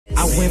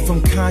I went from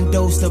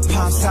condos to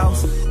Pop's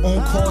house,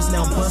 on calls,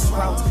 now bus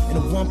routes, and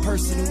the one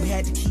person who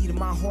had the key to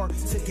my heart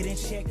took it and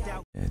checked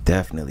out. Yeah,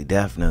 definitely,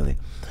 definitely.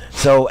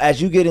 So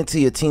as you get into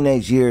your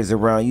teenage years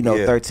around, you know,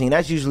 13,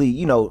 that's usually,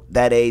 you know,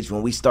 that age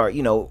when we start,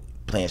 you know,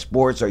 playing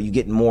sports, or you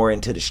getting more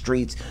into the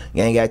streets,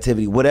 gang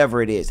activity,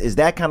 whatever it is. Is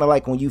that kind of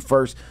like when you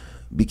first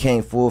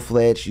became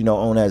full-fledged, you know,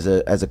 own as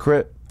a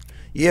Crip?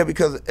 Yeah,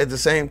 because at the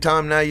same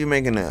time now you're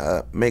making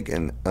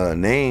a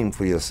name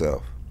for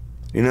yourself.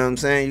 You know what I'm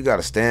saying? You got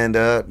to stand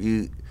up.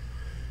 You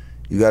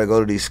got to go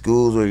to these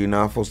schools where you're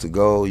not supposed to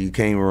go. You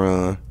can't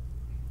run.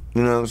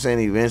 You know what I'm saying?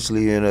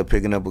 Eventually you end up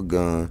picking up a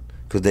gun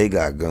because they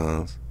got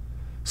guns.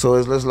 So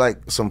it's just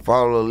like some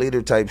follow the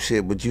leader type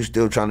shit, but you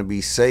still trying to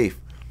be safe.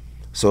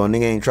 So a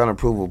nigga ain't trying to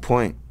prove a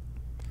point.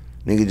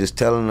 Nigga just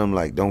telling them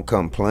like, don't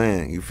come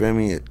playing. You feel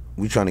me?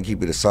 We trying to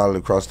keep it as solid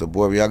across the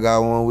board. If y'all got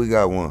one, we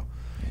got one.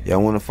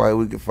 Y'all want to fight,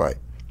 we can fight.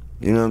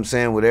 You know what I'm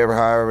saying? Whatever,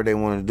 however they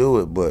want to do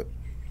it, but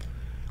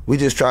we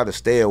just try to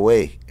stay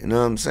away. You know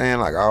what I'm saying?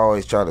 Like, I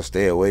always try to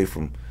stay away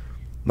from,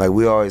 like,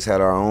 we always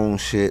had our own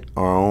shit,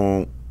 our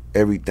own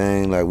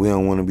everything. Like, we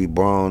don't want to be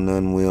borrowing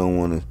nothing. We don't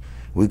want to,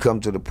 we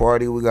come to the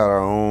party, we got our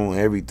own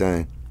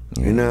everything.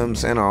 You know what I'm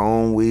saying? Our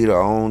own weed,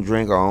 our own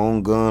drink, our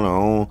own gun, our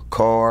own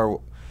car.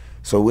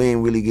 So we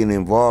ain't really getting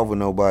involved with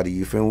nobody.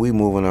 You feel me? We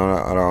moving at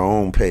our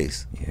own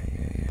pace.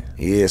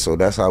 Yeah, so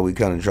that's how we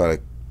kind of try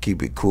to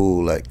keep it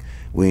cool. Like,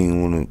 we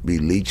ain't want to be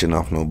leeching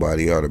off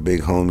nobody or the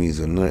big homies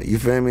or nothing. You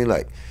feel me?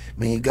 Like,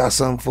 man, you got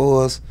something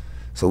for us?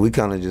 So we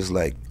kind of just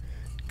like,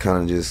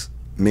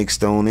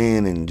 mixed on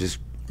in and just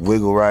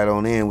wiggle right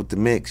on in with the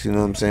mix. You know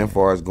what I'm saying? As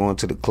far as going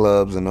to the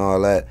clubs and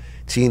all that.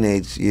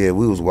 Teenage, yeah,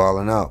 we was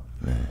wilding out.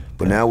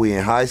 But now we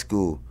in high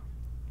school,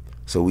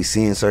 so we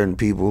seeing certain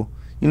people,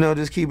 you know,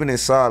 just keeping it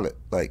solid.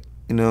 Like,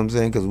 you know what I'm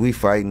saying? Because we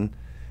fighting,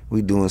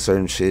 we doing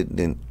certain shit,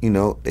 then, you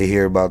know, they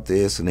hear about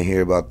this and they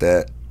hear about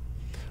that.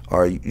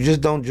 Or you just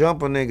don't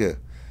jump a nigga.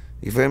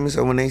 You feel me?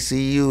 So when they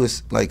see you,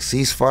 it's like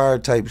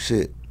ceasefire type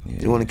shit.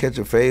 You want to catch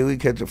a fade, we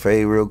catch a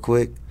fade real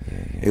quick.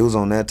 It was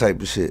on that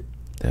type of shit.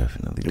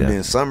 Definitely. And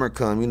then summer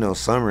come, you know,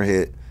 summer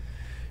hit,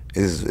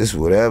 it's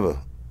whatever.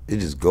 It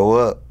just go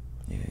up.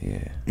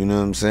 You know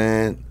what I'm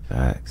saying?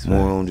 Facts.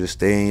 More on just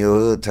stay in your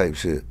hood type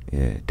shit.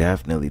 Yeah,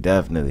 definitely,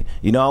 definitely.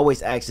 You know, I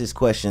always ask this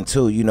question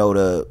too, you know,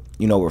 to,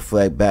 you know,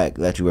 reflect back,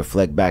 let you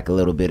reflect back a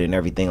little bit and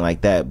everything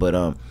like that.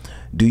 But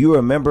do you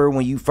remember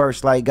when you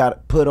first like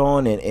got put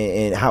on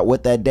and how,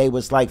 what that day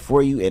was like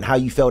for you and how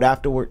you felt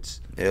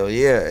afterwards? Hell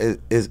yeah,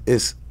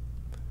 it's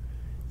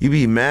you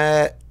be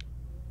mad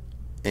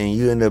and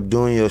you end up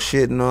doing your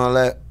shit and all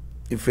that.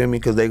 You feel me?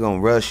 Because they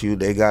gonna rush you.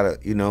 They gotta,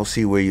 you know,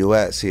 see where you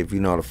at, see if you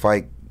know how to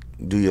fight,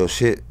 do your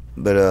shit.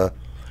 But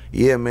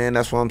yeah, man,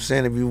 that's what I'm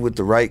saying. If you with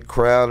the right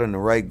crowd and the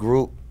right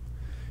group,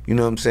 you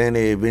know what I'm saying,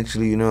 they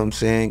eventually, you know what I'm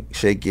saying,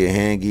 shake your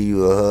hand, give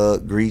you a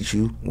hug, greet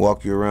you,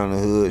 walk you around the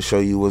hood, show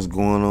you what's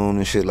going on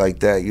and shit like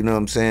that, you know what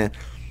I'm saying?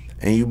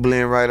 And you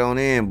blend right on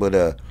in,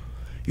 but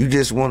you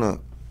just want to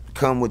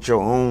come with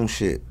your own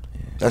shit.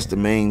 That's the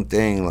main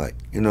thing. Like,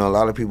 you know, a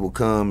lot of people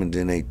come and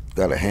then they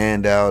got a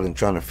handout and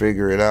trying to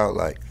figure it out.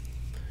 Like,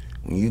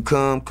 when you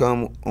come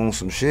on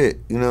some shit,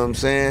 you know what I'm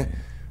saying?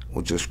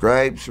 With your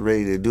stripes,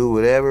 ready to do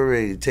whatever,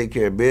 ready to take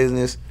care of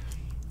business.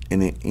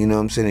 And it, you know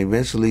what I'm saying,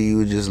 eventually you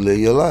would just live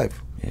your life.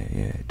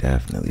 Yeah,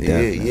 definitely.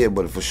 Yeah,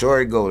 but for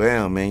sure it go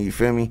down, man, you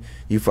feel me?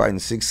 You fighting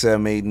 6,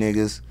 7, 8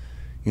 niggas.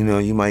 You know,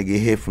 you might get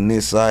hit from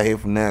this side, hit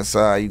from that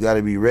side. You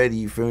gotta be ready,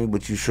 you feel me?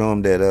 But you show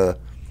them that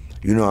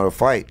you know how to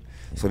fight.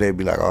 So they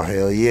be like, oh,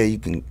 hell yeah, you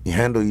can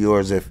handle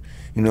yours if,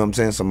 you know what I'm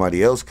saying,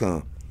 somebody else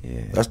come.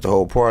 That's the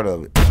whole part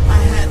of it. I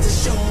had to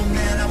show them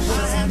that I